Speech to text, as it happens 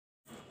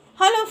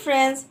Hello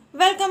friends,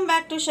 welcome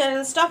back to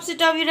Cheryl's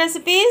Topsy-Turvy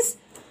Recipes.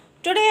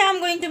 Today I am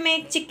going to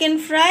make chicken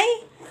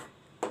fry.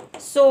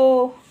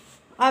 So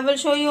I will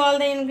show you all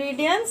the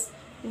ingredients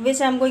which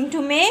I am going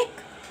to make.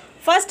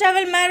 First I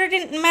will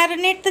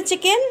marinate the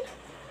chicken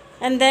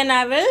and then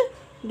I will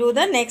do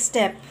the next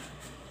step.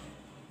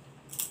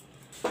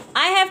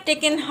 I have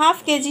taken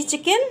half kg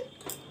chicken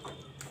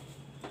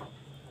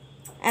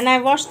and I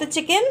washed the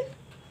chicken.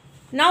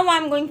 Now I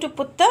am going to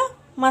put the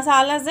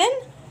masalas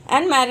in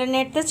and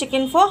marinate the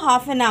chicken for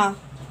half an hour.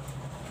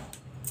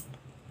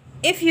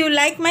 If you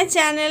like my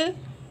channel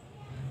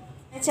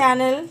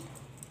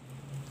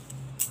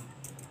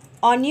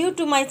or new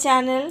to my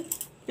channel,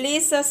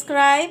 please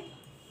subscribe,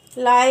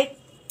 like,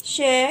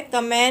 share,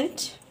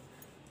 comment.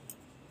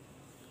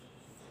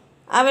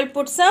 I will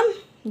put some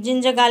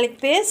ginger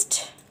garlic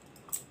paste,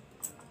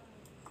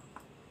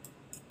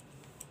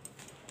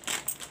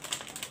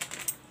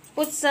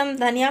 put some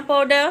dhania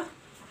powder,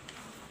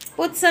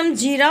 put some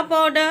jeera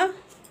powder,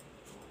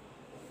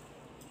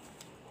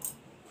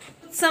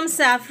 put some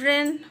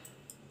saffron,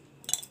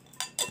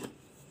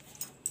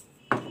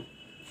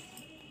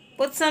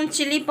 put some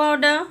chili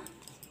powder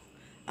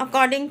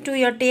according to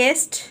your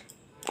taste,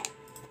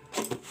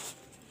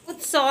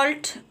 put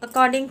salt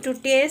according to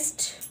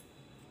taste,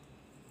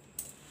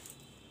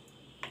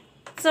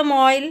 some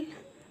oil.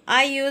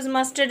 I use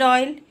mustard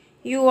oil,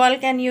 you all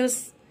can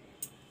use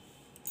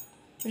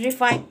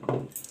refined.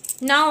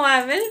 Now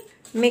I will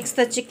mix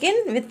the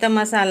chicken with the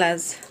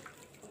masalas.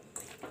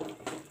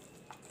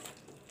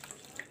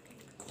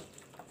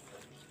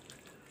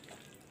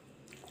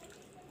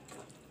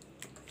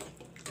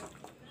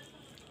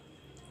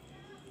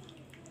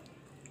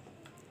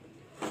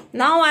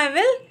 Now I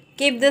will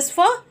keep this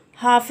for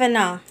half an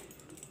hour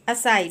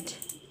aside.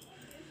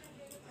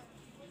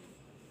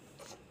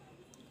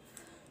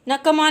 Now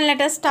come on, let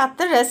us start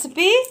the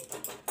recipe.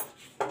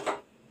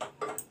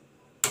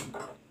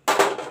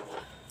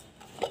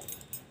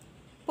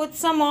 Put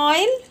some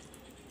oil.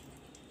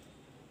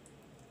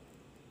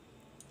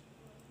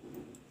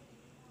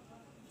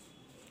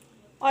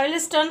 Oil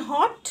is turned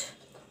hot.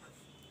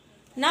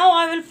 Now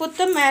I will put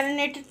the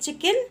marinated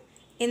chicken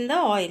in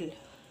the oil.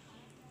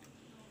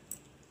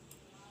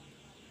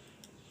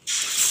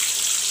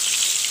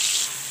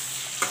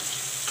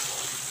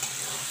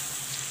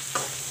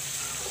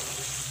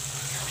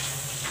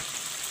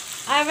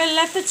 I will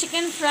let the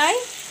chicken fry.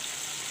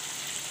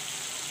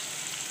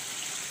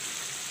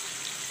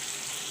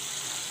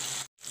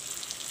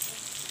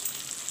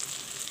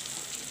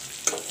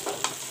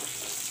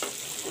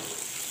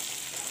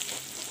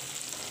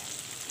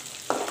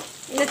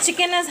 The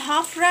chicken is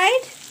half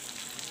fried.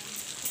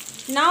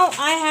 Now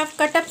I have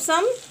cut up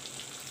some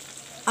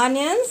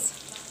onions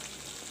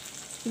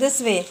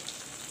this way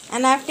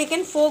and I have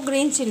taken 4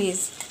 green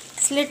chilies,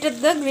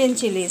 slitted the green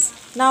chilies.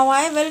 Now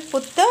I will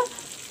put the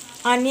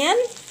onion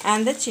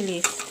and the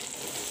chilies.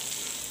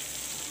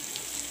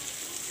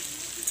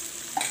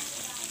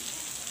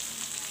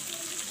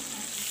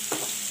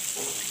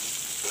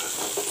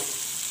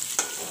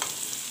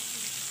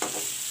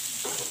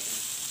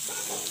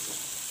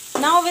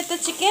 Now with the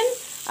chicken,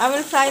 I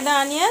will fry the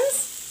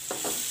onions.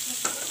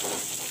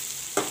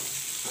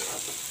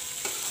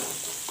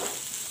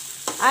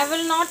 I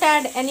will not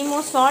add any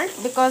more salt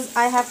because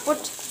I have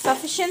put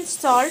sufficient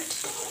salt.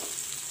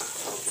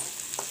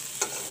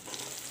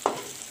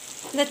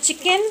 The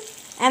chicken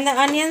and the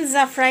onions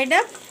are fried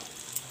up.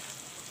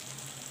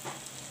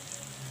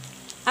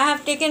 I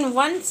have taken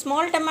 1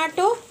 small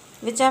tomato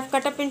which I have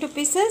cut up into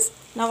pieces.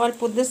 Now I'll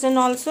put this in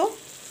also.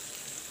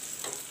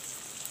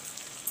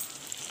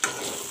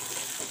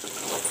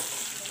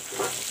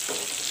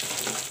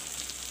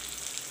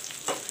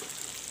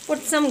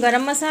 Put some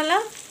garam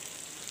masala.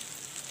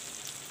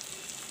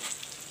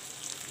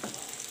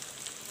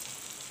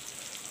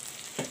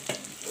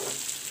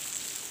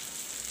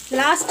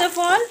 Last of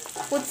all,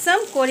 put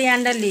some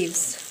coriander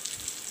leaves.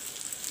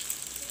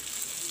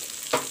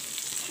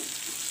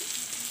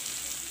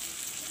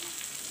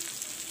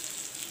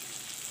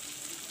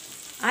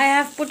 I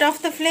have put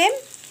off the flame.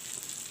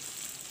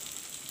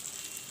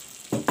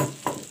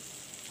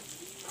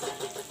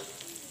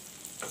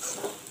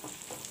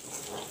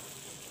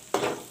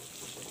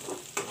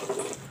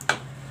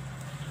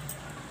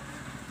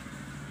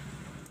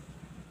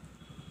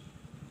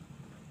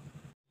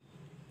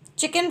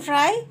 Chicken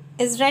fry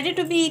is ready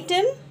to be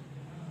eaten.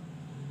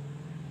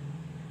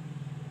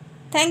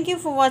 Thank you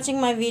for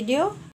watching my video.